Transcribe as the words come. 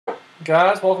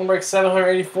Guys, welcome to break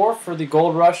 784 for the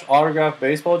Gold Rush autographed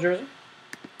baseball jersey.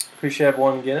 Appreciate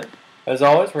everyone getting it. As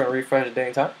always, we're going to refresh at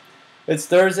any time. It's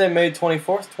Thursday, May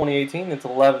 24th, 2018. It's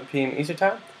 11 p.m. Eastern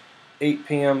Time, 8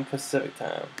 p.m. Pacific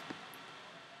Time.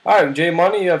 Alright, J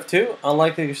Money, you have 2.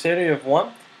 Unlikely Crusader, you have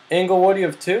 1. Inglewood, you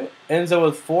have 2. Enzo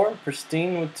with 4.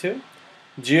 Pristine with 2.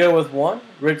 Gio with 1.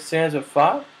 Rich Sands with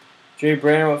 5. Jay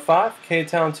Brainer with 5.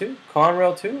 K-Town 2.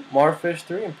 Conrail 2. Marfish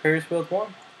 3. And Perrysville with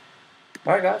 1.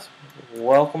 Alright guys,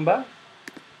 welcome back.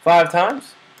 5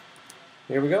 times.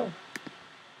 Here we go.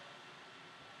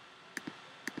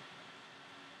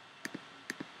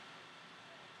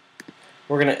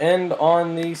 We're going to end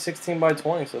on the 16 by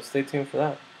 20, so stay tuned for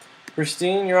that.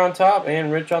 Pristine, you're on top,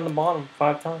 and Rich on the bottom,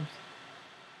 5 times.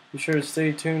 Be sure to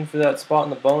stay tuned for that spot in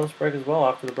the bonus break as well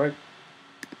after the break.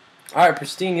 Alright,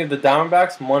 Pristine, you have the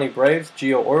Diamondbacks, Money Braves,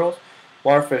 Gio Orioles,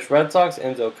 Marfish Red Sox,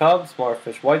 Enzo Cubs,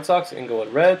 Marfish White Sox,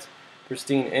 Inglewood Reds,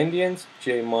 Pristine Indians,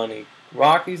 J Money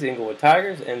Rockies, Inglewood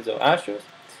Tigers, Enzo Astros,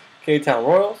 K-Town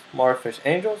Royals, Marfish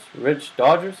Angels, Rich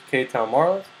Dodgers, K-Town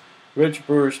Marlins, Rich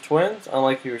Brewers Twins,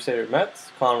 Unlikely Crusader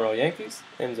Mets, Conrail Yankees,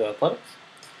 Enzo Athletics,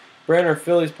 Brainer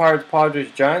Phillies Pirates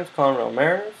Padres Giants, Conrail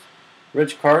Mariners,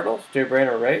 Rich Cardinals, Jay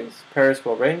Brainer Rays,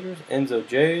 Perrysville Rangers, Enzo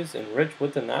Jays, and Rich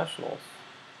with the Nationals.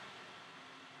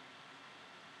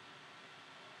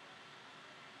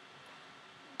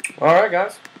 Alright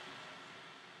guys.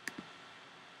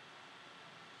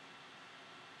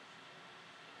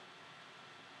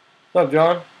 What's up,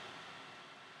 John?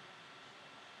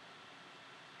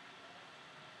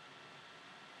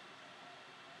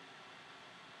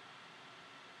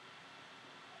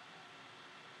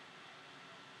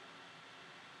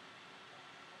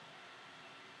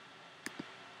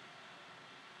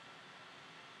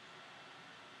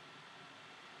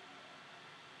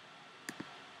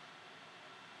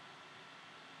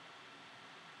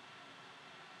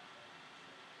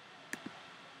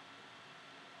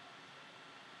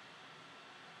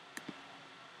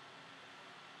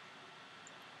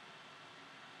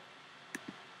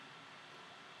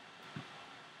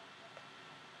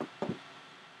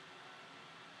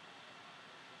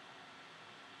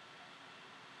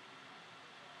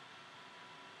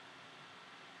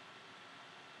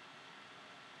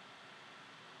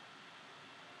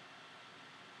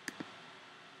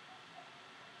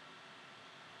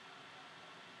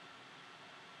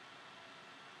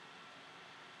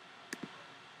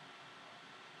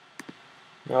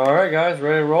 Alright guys,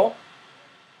 ready to roll?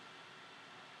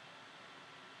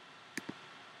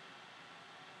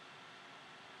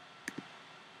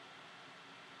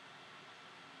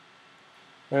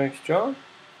 Thanks, John.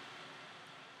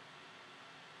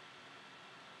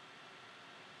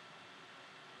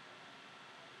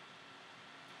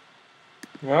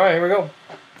 Alright, here we go.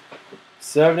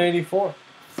 784.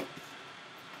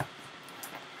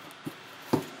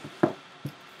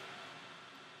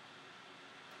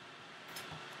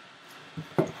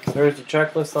 There's the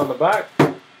checklist on the back.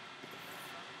 A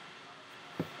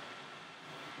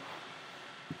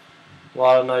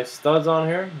lot of nice studs on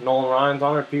here. Nolan Ryan's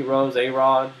on here, Pete Rose,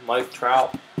 A-Rod, Mike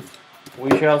Trout.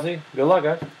 We shall see. Good luck,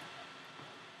 guys.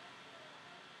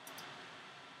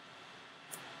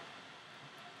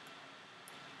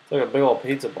 It's like a big old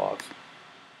pizza box.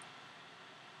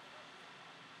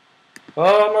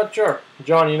 I'm not sure.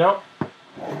 John, you know?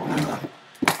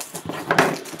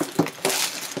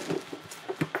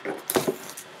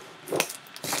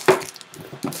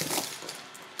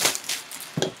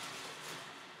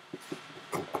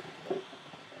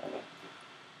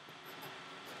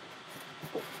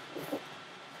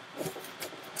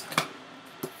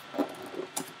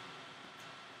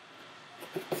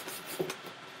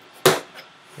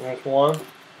 There's 1.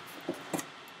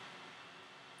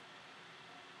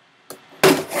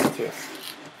 2.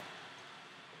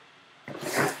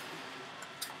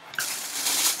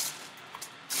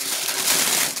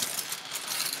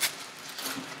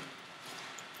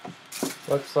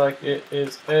 Looks like it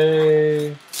is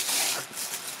a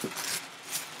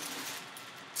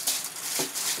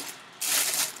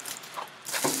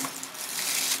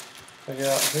check it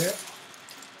out here.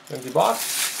 Empty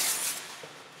box.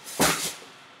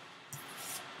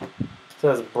 It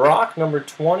says Brock, number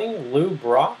 20, Lou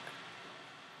Brock.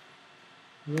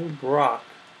 Lou Brock.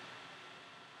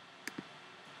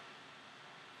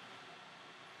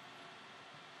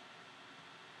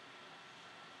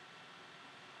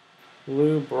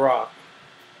 Lou Brock.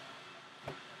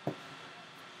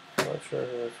 Not sure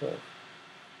who this is.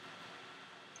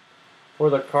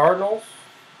 For the Cardinals,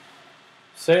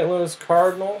 St. Louis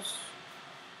Cardinals,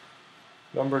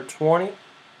 number 20,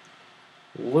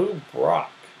 Lou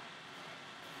Brock.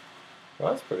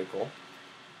 Well, that's pretty cool.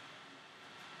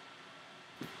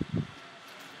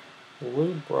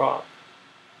 Lou Brock.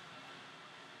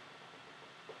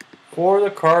 For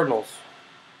the Cardinals.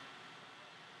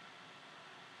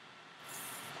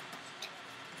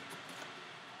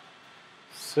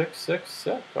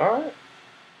 666. Alright.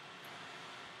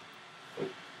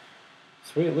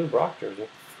 Sweet Lou Brock jersey.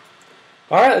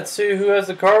 Alright, let's see who has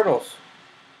the Cardinals.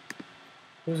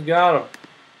 Who's got them?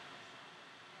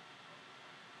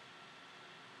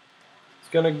 It's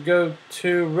going to go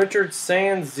to Richard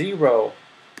Sands 0.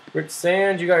 Rich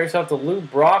Sands, you got yourself the Lou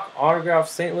Brock autographed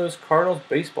St. Louis Cardinals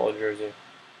baseball jersey.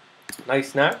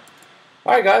 Nice snap.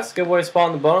 Alright guys, giveaway spot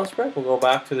in the bonus break. We'll go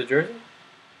back to the jersey.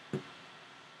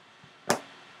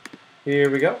 Here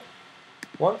we go.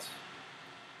 Once.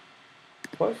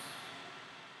 Twice.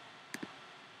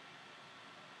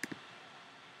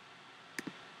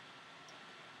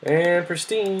 And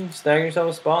pristine. Snagging yourself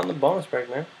a spot in the bonus break,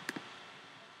 man.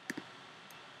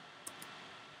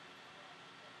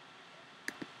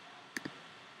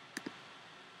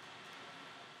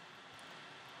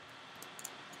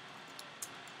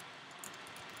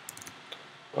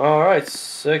 Alright,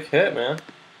 sick hit, man.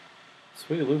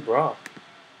 Sweet Lou Brock.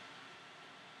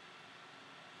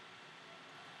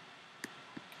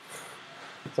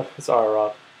 It's alright,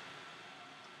 Rob.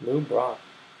 Lou Brock.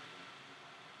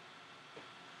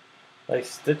 Like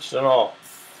stitched and all.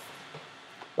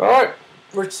 Alright,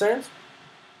 Rich Sands.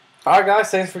 Alright guys,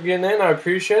 thanks for getting in. I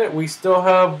appreciate it. We still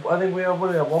have, I think we have, what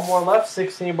do we have? One more left,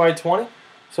 16 by 20.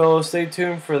 So stay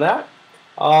tuned for that.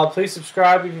 Please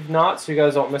subscribe if you've not, so you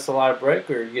guys don't miss a live break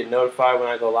or you get notified when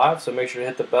I go live. So make sure to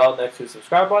hit the bell next to the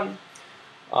subscribe button.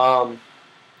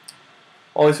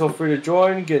 Always feel free to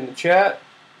join, get in the chat.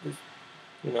 Just,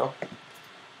 you know,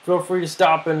 feel free to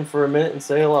stop in for a minute and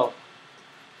say hello.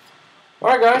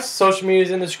 Alright guys, social media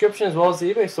is in the description as well as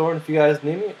the eBay store. And if you guys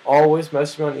need me, always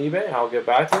message me on eBay. I'll get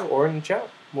back to you or in the chat.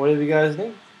 Whatever you guys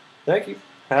need. Thank you.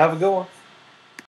 Have a good one.